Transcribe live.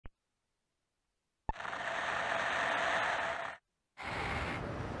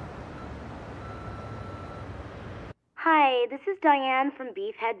Hi, this is Diane from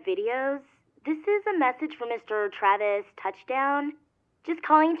Beefhead Videos. This is a message from Mr. Travis Touchdown. Just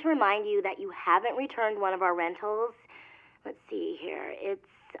calling to remind you that you haven't returned one of our rentals. Let's see here. It's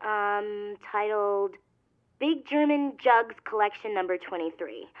titled Big German Jugs Collection number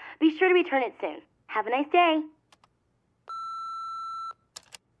 23. Be sure to return it soon. Have a nice day.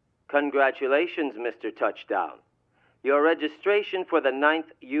 Congratulations, Mr. Touchdown. Your registration for the 9th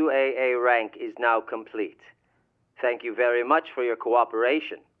UAA rank is now complete. Thank you very much for your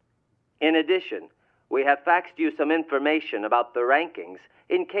cooperation. In addition, we have faxed you some information about the rankings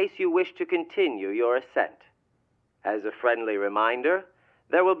in case you wish to continue your ascent. As a friendly reminder,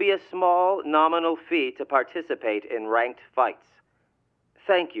 there will be a small nominal fee to participate in ranked fights.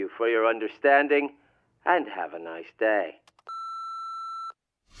 Thank you for your understanding, and have a nice day.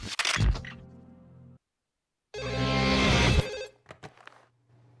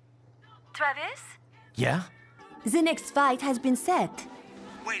 Travis? Yeah? The next fight has been set.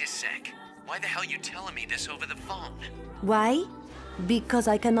 Wait a sec. Why the hell are you telling me this over the phone? Why? Because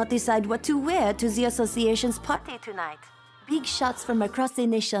I cannot decide what to wear to the association's party tonight. Big shots from across the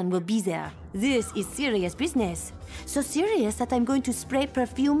nation will be there. This is serious business. So serious that I'm going to spray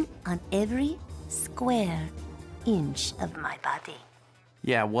perfume on every square inch of my body.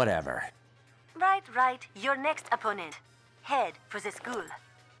 Yeah, whatever. Right. Your next opponent. Head for the school.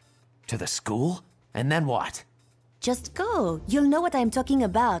 To the school? And then what? Just go. You'll know what I'm talking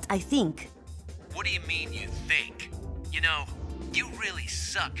about, I think. What do you mean, you think? You know, you really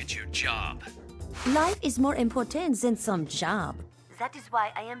suck at your job. Life is more important than some job. That is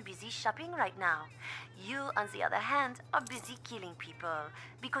why I am busy shopping right now. You, on the other hand, are busy killing people,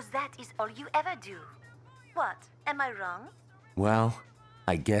 because that is all you ever do. What? Am I wrong? Well,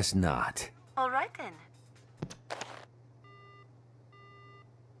 I guess not. All right then.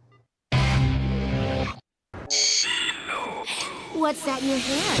 What's that in your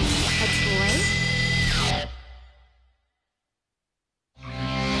hand? A toy?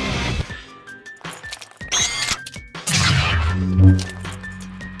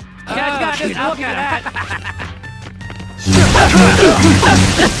 Just look at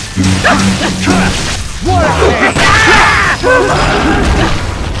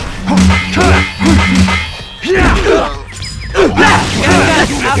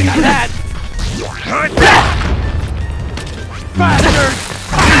that! What Bastard!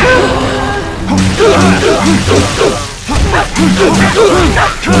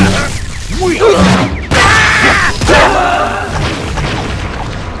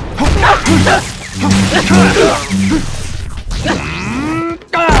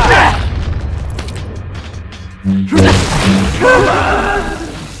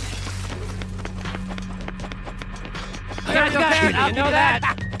 I know that!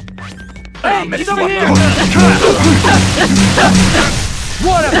 Hey, he's over here!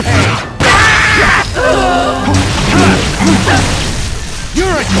 What a pain!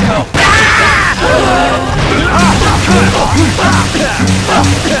 You're a joke!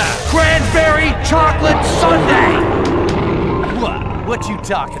 Cranberry chocolate sundae! What you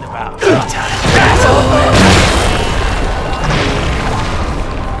talking about?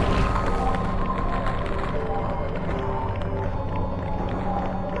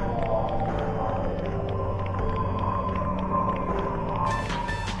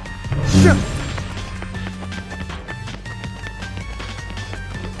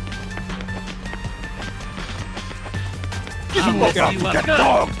 Look out, that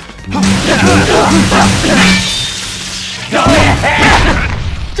dog!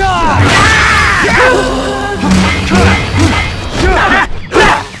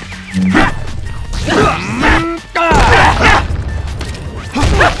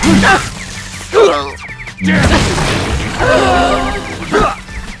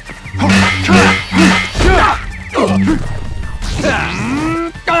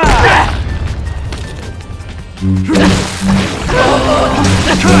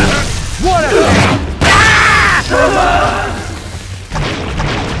 What a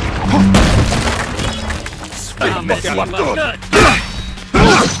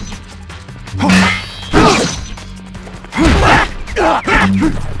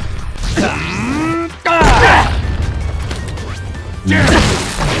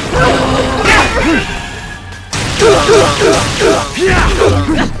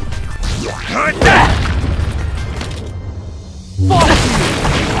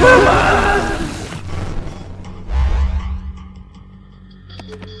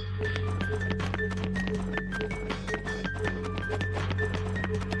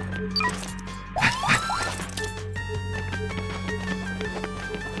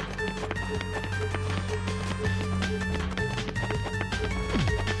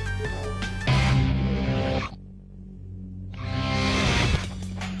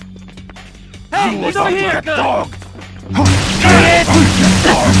Hey, he's over here! Dog!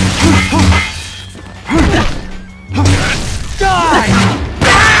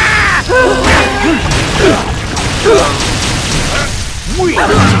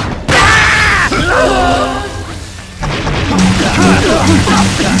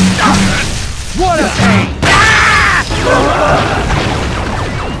 What a pain!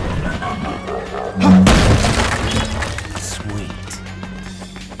 Sweet.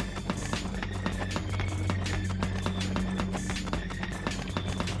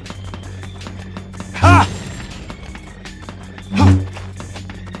 Ha!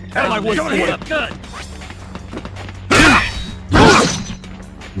 Am I wasting it? Good.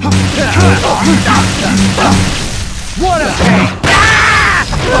 What a pain!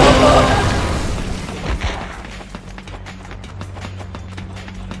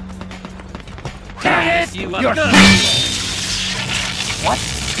 Dang it! You're good. What?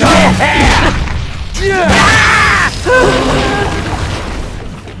 Go ahead!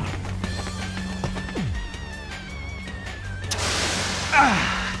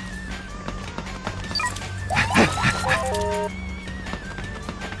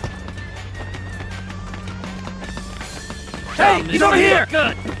 Hey, he's over here!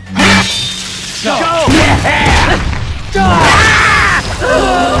 Good! Go! Ahead! Go!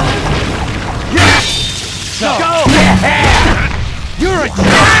 Go ahead! You're a jerk!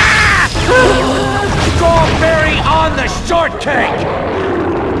 Strawberry on the shortcake!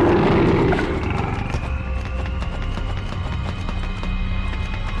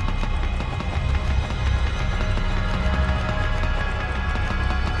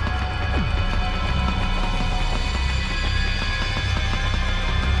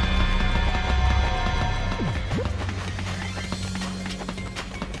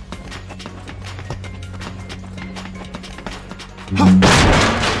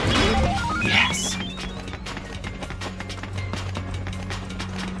 Yes.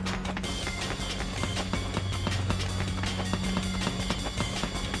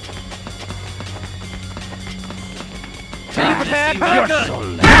 Are you prepared? You're so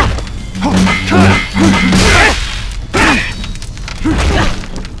late.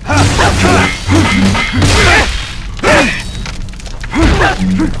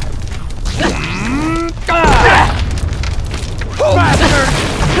 Bastard!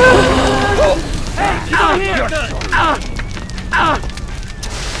 Hey, he's over here!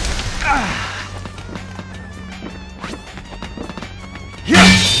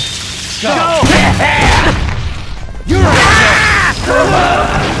 Go! You're a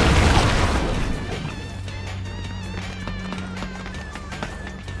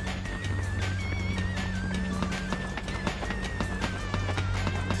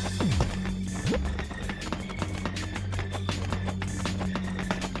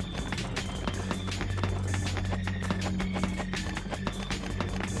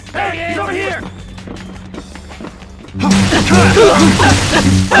Hey, he's over here!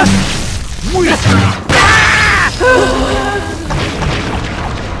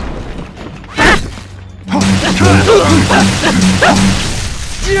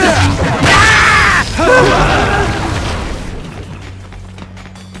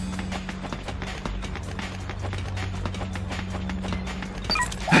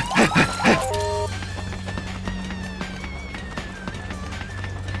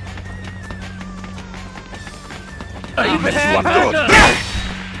 Are you prepared?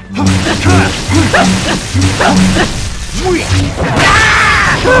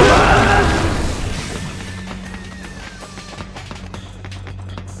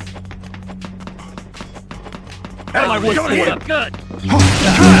 Am I wasting it? Good.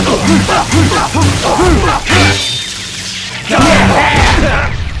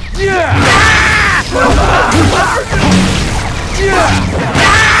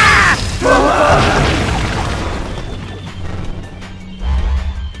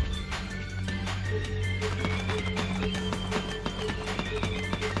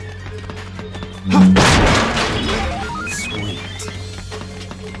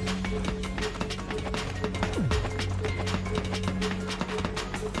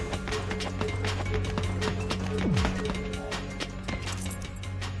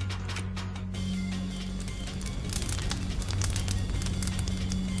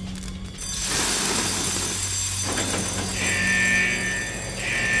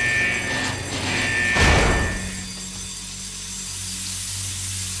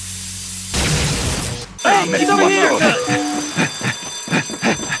 Hey, he's over here!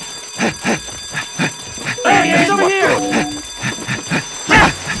 Hey, he's over here!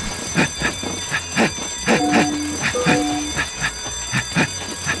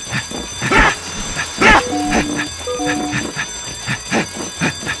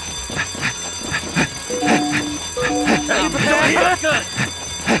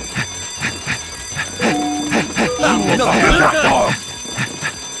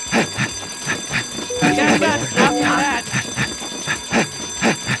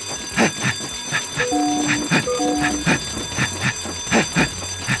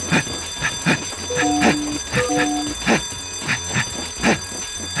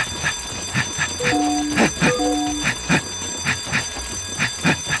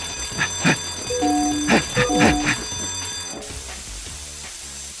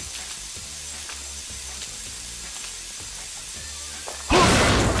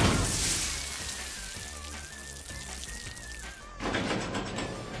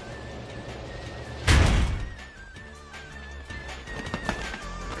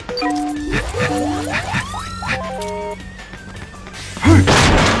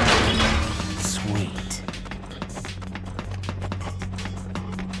 Sweet.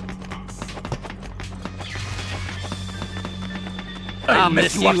 I'll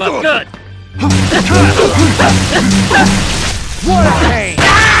miss you up good. What a pain!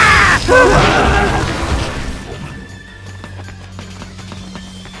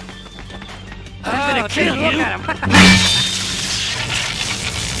 I'm gonna kill you. Look at him.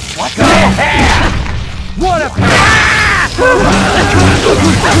 What the hell? What a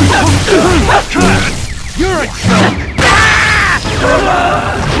You're a joke!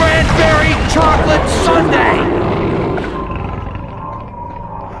 Cranberry chocolate sundae!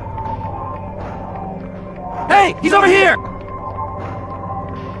 Hey, he's over here!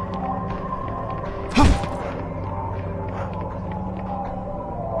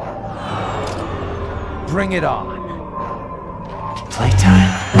 Bring it on. Playtime.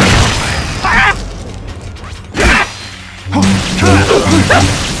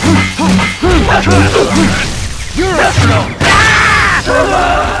 You're a joke!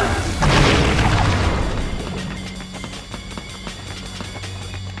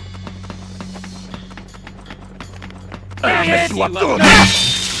 I'll miss you up good.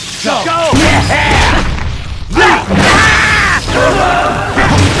 Go!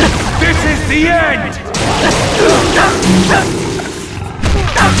 This is the end!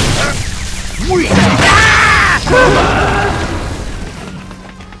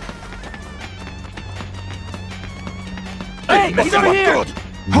 Hey, he's over here!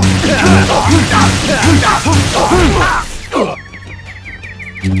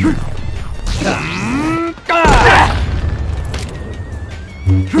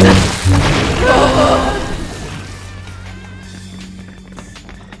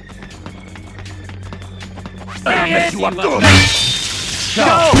 I'll miss you up good.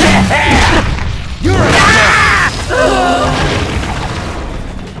 Go! You're a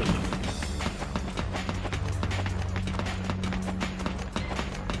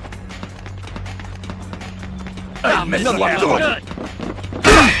I'll miss you up good.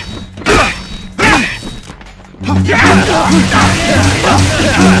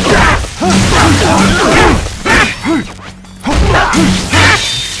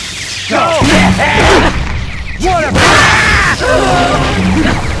 Go!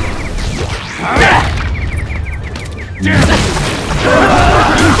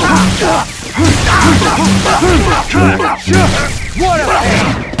 What a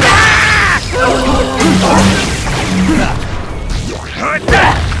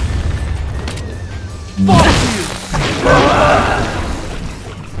What a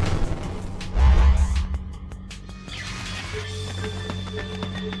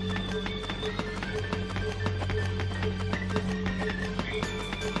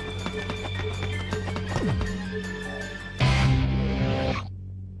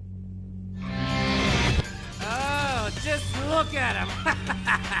Oh, just look at him.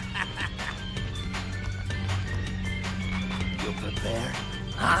 You prepared?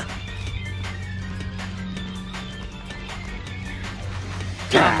 Huh?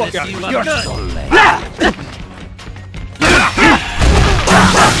 I'll miss you up You're good. so late.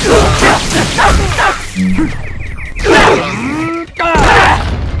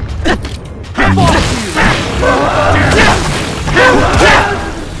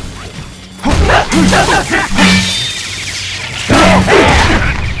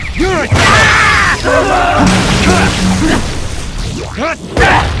 You're a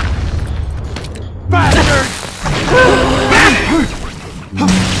bastard!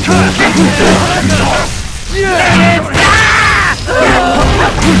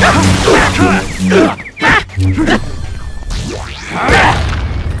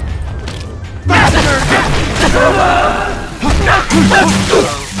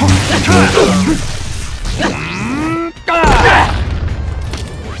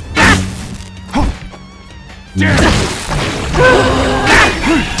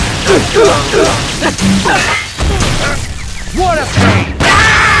 What a pain!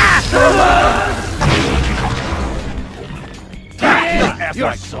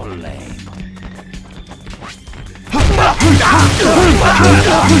 You're so lame.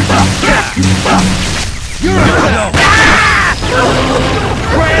 You're a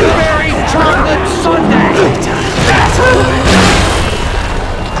cranberry chocolate sundae!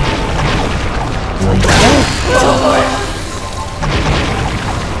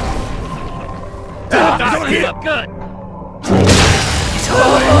 You look good.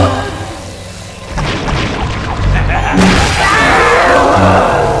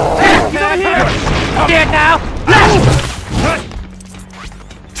 Dead now!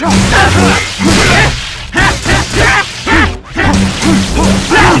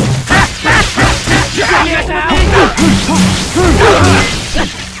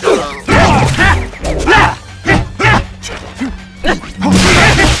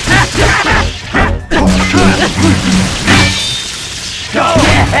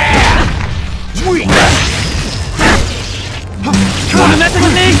 Wanna mess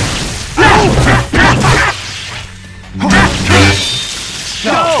with me?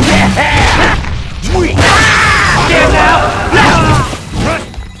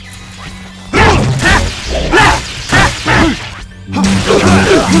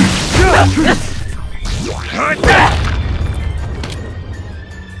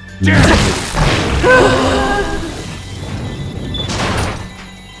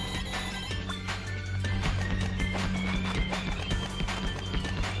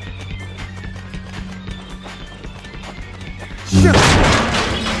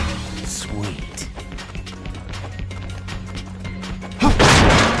 Sweet.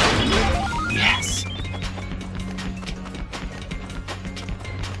 Yes.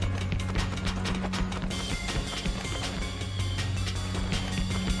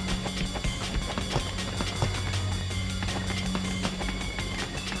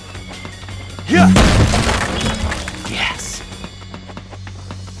 Yeah. Yes.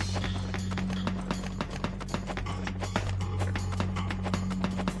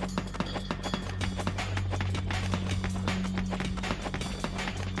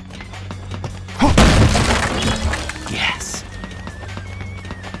 Yes.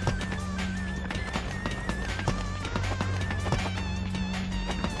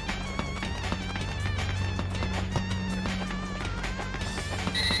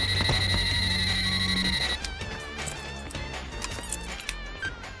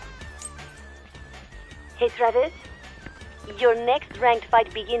 Hey, Travis. Your next ranked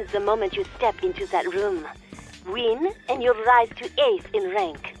fight begins the moment you step into that room. Win, and you'll rise to 8th in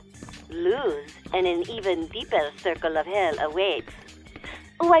rank. Lose, and an even deeper circle of hell awaits.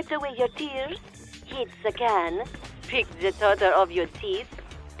 Wipe away your tears, hit the can, pick the total of your teeth.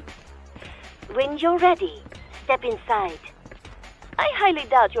 When you're ready, step inside. I highly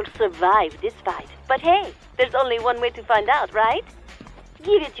doubt you'll survive this fight, but hey, there's only one way to find out, right?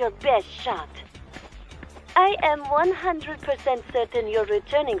 Give it your best shot. I am 100% certain you're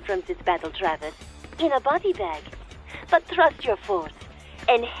returning from this battle, Travis, in a body bag. But trust your force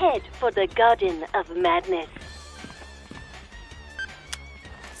and head for the Garden of Madness.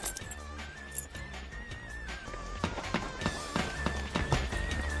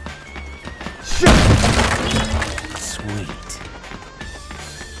 Sweet.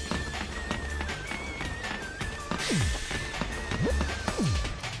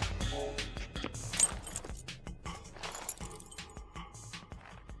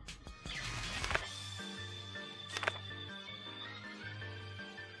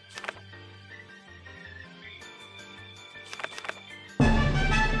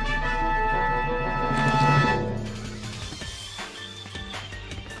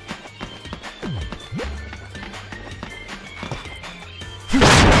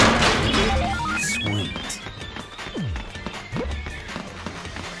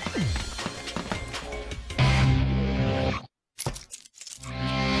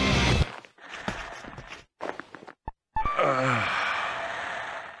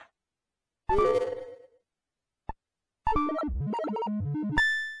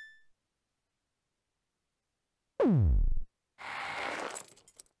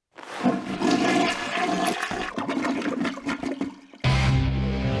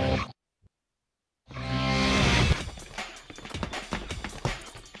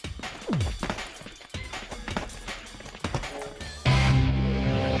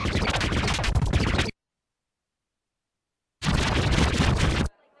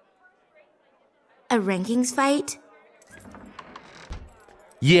 A rankings fight?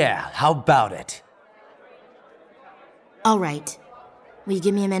 Yeah, how about it? All right. Will you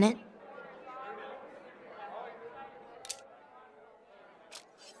give me a minute?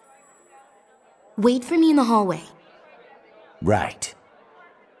 Wait for me in the hallway. Right.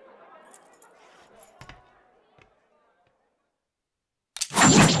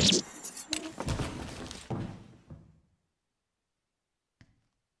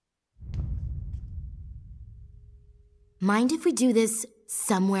 Mind if we do this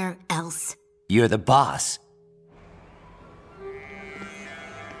somewhere else? You're the boss.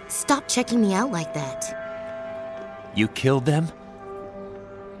 Stop checking me out like that. You killed them?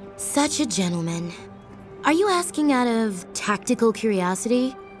 Such a gentleman. Are you asking out of tactical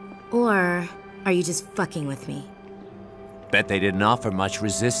curiosity? Or are you just fucking with me? Bet they didn't offer much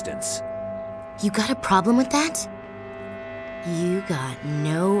resistance. You got a problem with that? You got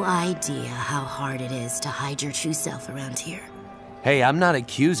no idea how hard it is to hide your true self around here. Hey, I'm not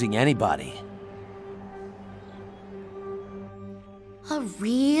accusing anybody. A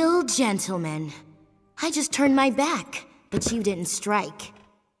real gentleman. I just turned my back, but you didn't strike.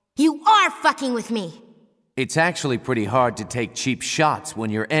 You are fucking with me! It's actually pretty hard to take cheap shots when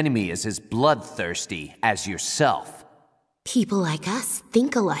your enemy is as bloodthirsty as yourself. People like us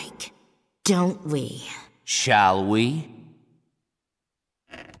think alike, don't we? Shall we?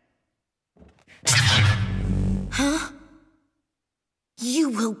 Huh? You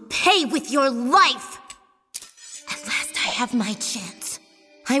will pay with your life! At last I have my chance.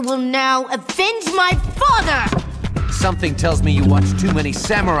 I will now avenge my father! Something tells me you watch too many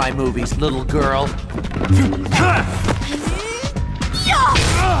samurai movies, little girl.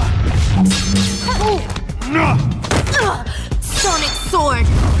 Sonic sword!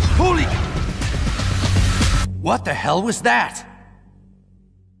 Holy! What the hell was that?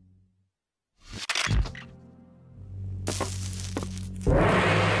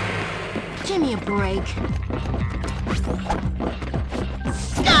 Give me a break.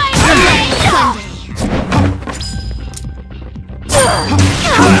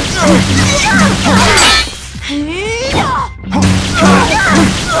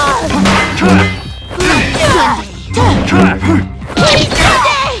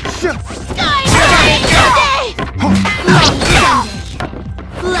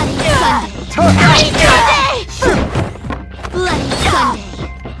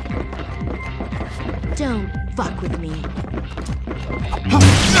 Don't fuck with me.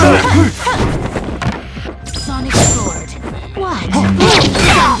 Sonic sword. What?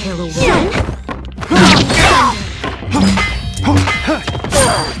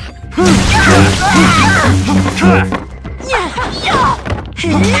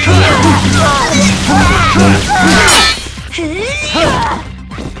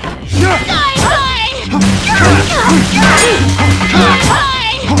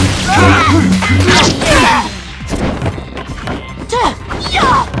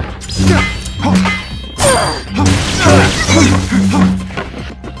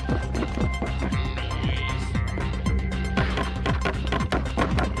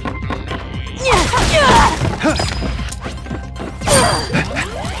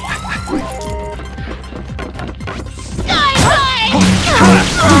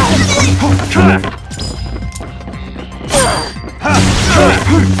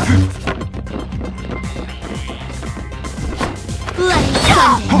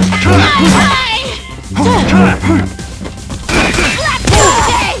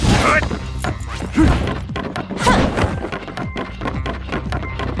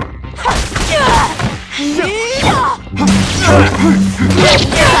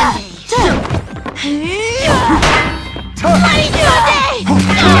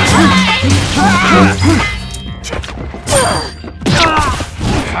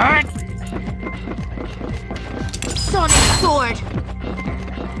 Sonic sword!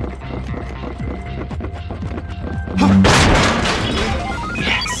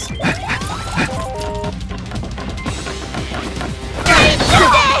 Yes!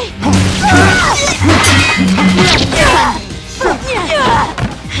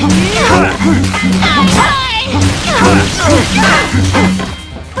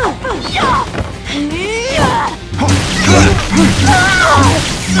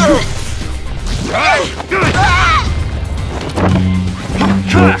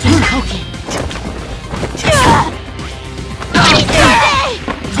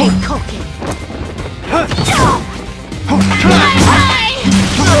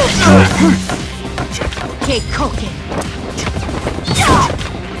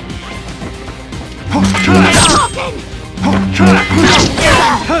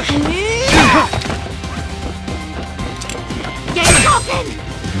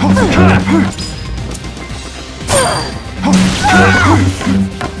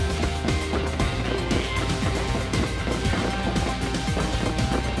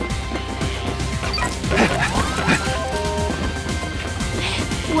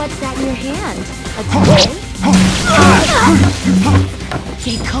 What's that in your hand? A toy?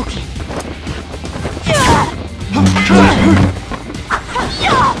 Keep cooking.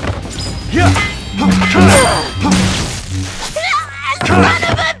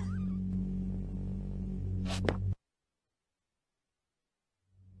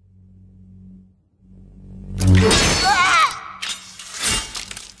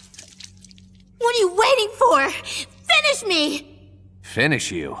 What are you waiting for? Finish me!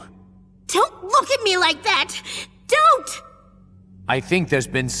 Finish you? Don't look at me like that! Don't! I think there's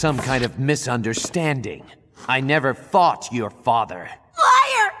been some kind of misunderstanding. I never fought your father.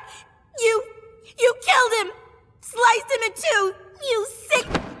 Liar! You killed him! Sliced him in two! You sick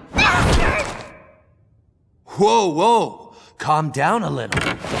bastard! Whoa, whoa! Calm down a little.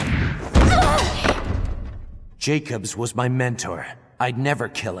 Jacobs was my mentor. I'd never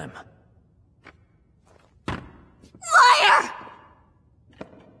kill him. Liar!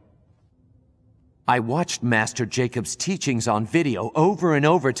 I watched Master Jacobs' teachings on video over and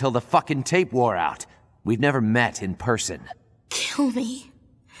over till the fucking tape wore out. We've never met in person. Kill me.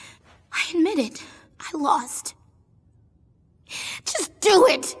 I admit it. I lost. Just do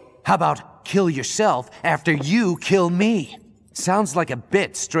it! How about kill yourself after you kill me? Sounds like a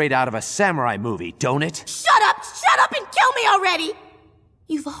bit straight out of a samurai movie, don't it? Shut up! Shut up and kill me already!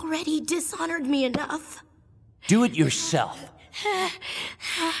 You've already dishonored me enough. Do it yourself.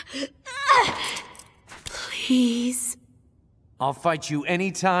 Please. I'll fight you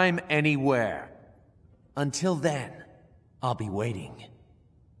anytime, anywhere. Until then, I'll be waiting.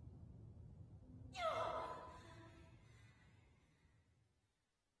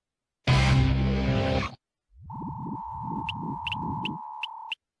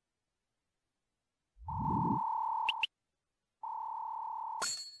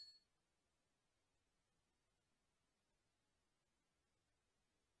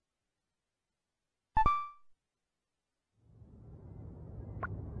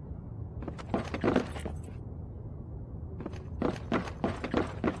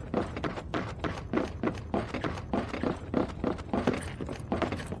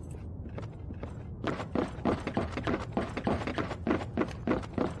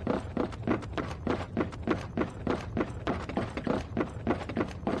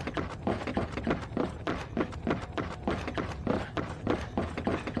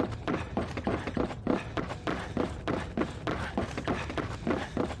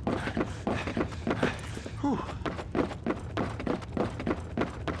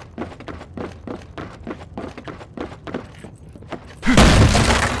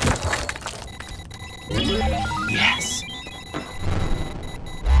 Yes.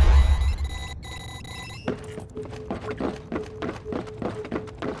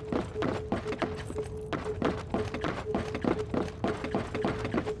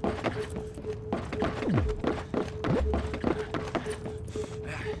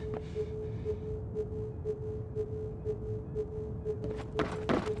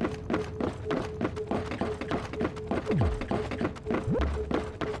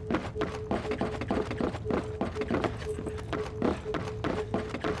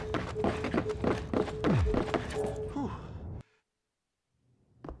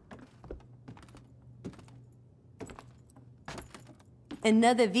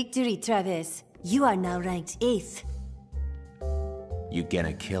 Another victory, Travis. You are now ranked 8th. You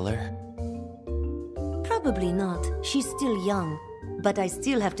gonna kill her? Probably not. She's still young. But I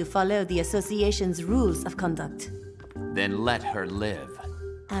still have to follow the association's rules of conduct. Then let her live.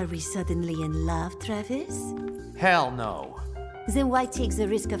 Are we suddenly in love, Travis? Hell no. Then why take the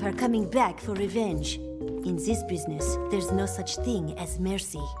risk of her coming back for revenge? In this business, there's no such thing as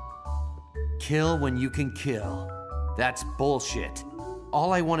mercy. Kill when you can kill. That's bullshit.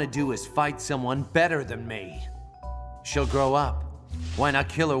 All I want to do is fight someone better than me. She'll grow up. Why not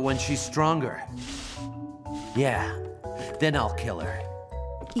kill her when she's stronger? Yeah, then I'll kill her.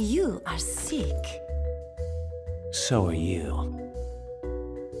 You are sick. So are you.